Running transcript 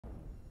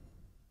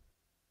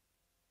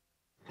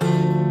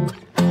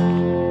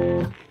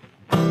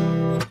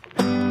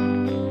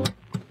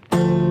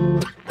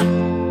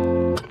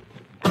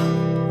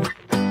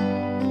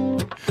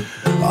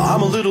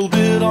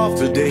off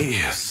today.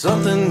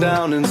 Something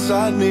down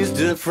inside me's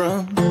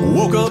different.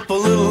 Woke up a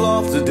little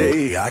off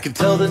today. I can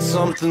tell that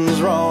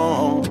something's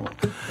wrong.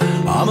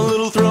 I'm a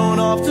little thrown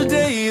off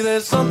today.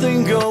 There's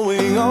something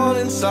going on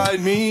inside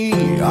me.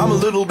 I'm a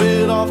little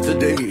bit off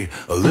today.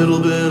 A little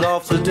bit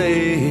off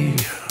today.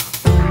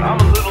 I'm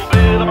a little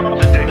bit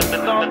off today.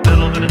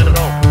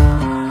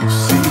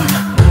 See,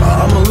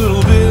 I'm a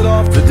little bit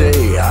off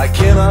today. I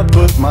cannot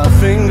put my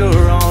finger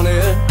on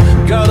it.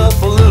 Got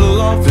up a little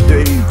off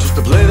today just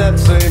to play that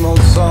same old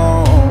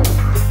song.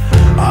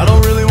 I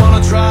don't really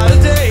wanna try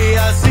today.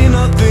 I see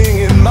nothing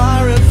in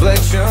my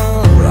reflection.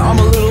 I'm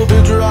a little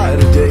bit dry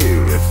today.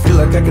 I feel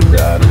like I could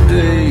die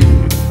today.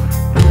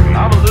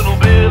 I'm a little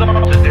bit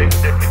off today.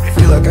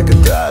 Feel like I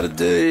could die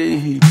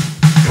today.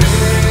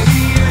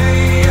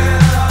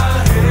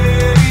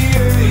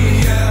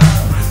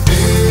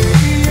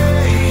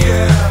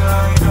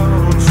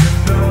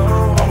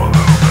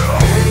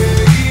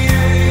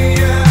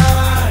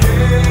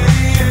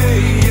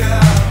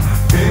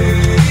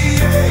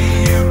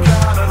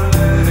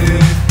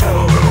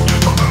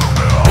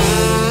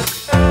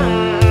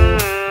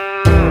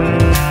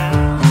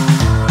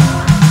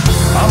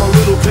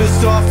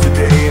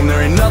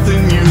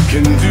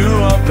 Can do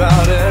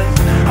about it.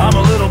 I'm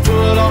a little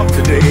put off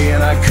today,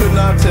 and I could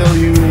not tell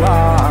you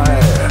why.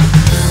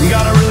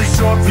 Got a really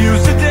short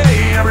fuse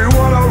today.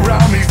 Everyone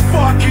around me's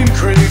fucking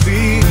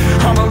crazy.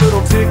 I'm a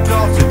little ticked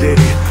off today,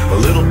 a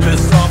little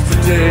pissed off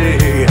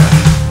today.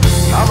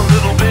 I'm a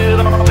little bit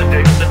off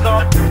today.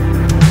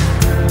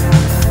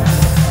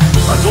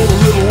 I told a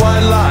little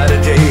white lie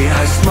today.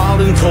 I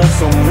smiled and told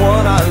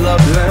someone I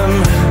loved them.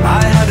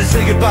 I had to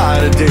say goodbye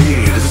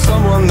today to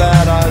someone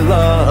that I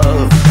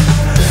love.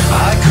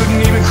 I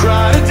couldn't even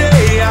cry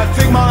today. I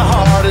think my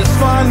heart is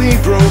finally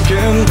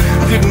broken.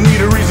 Didn't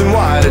need a reason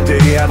why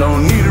today. I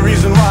don't need a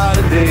reason why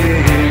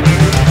today.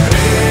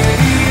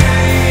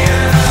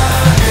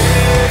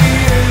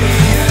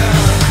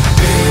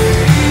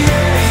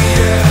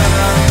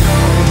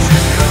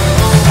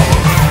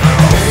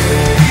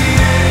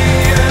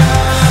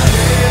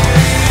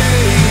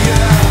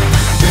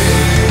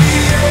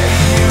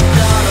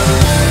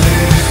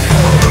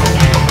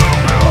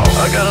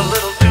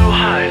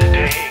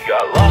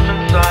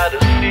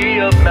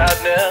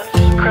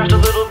 Crashed a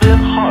little bit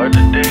hard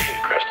today.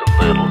 Crashed a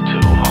little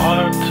too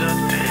hard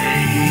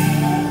today.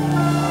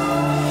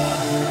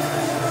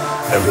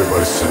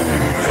 Everybody sing.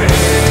 Hey,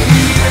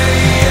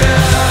 yeah,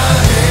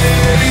 hey,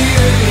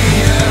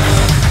 yeah,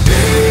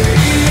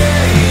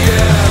 hey,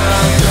 yeah,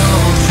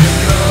 don't you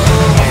know?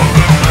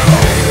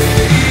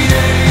 Hey,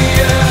 yeah,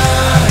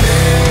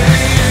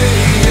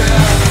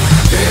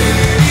 hey,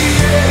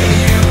 yeah,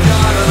 you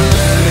gotta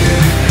let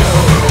it go.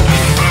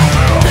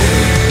 Hey,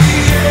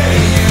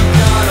 you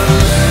gotta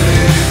let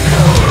it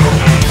go.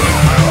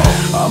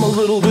 I'm a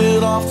little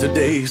bit off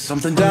today.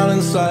 Something down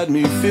inside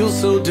me feels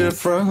so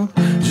different.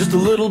 Just a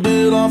little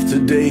bit off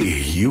today.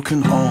 You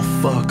can all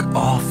fuck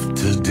off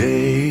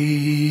today.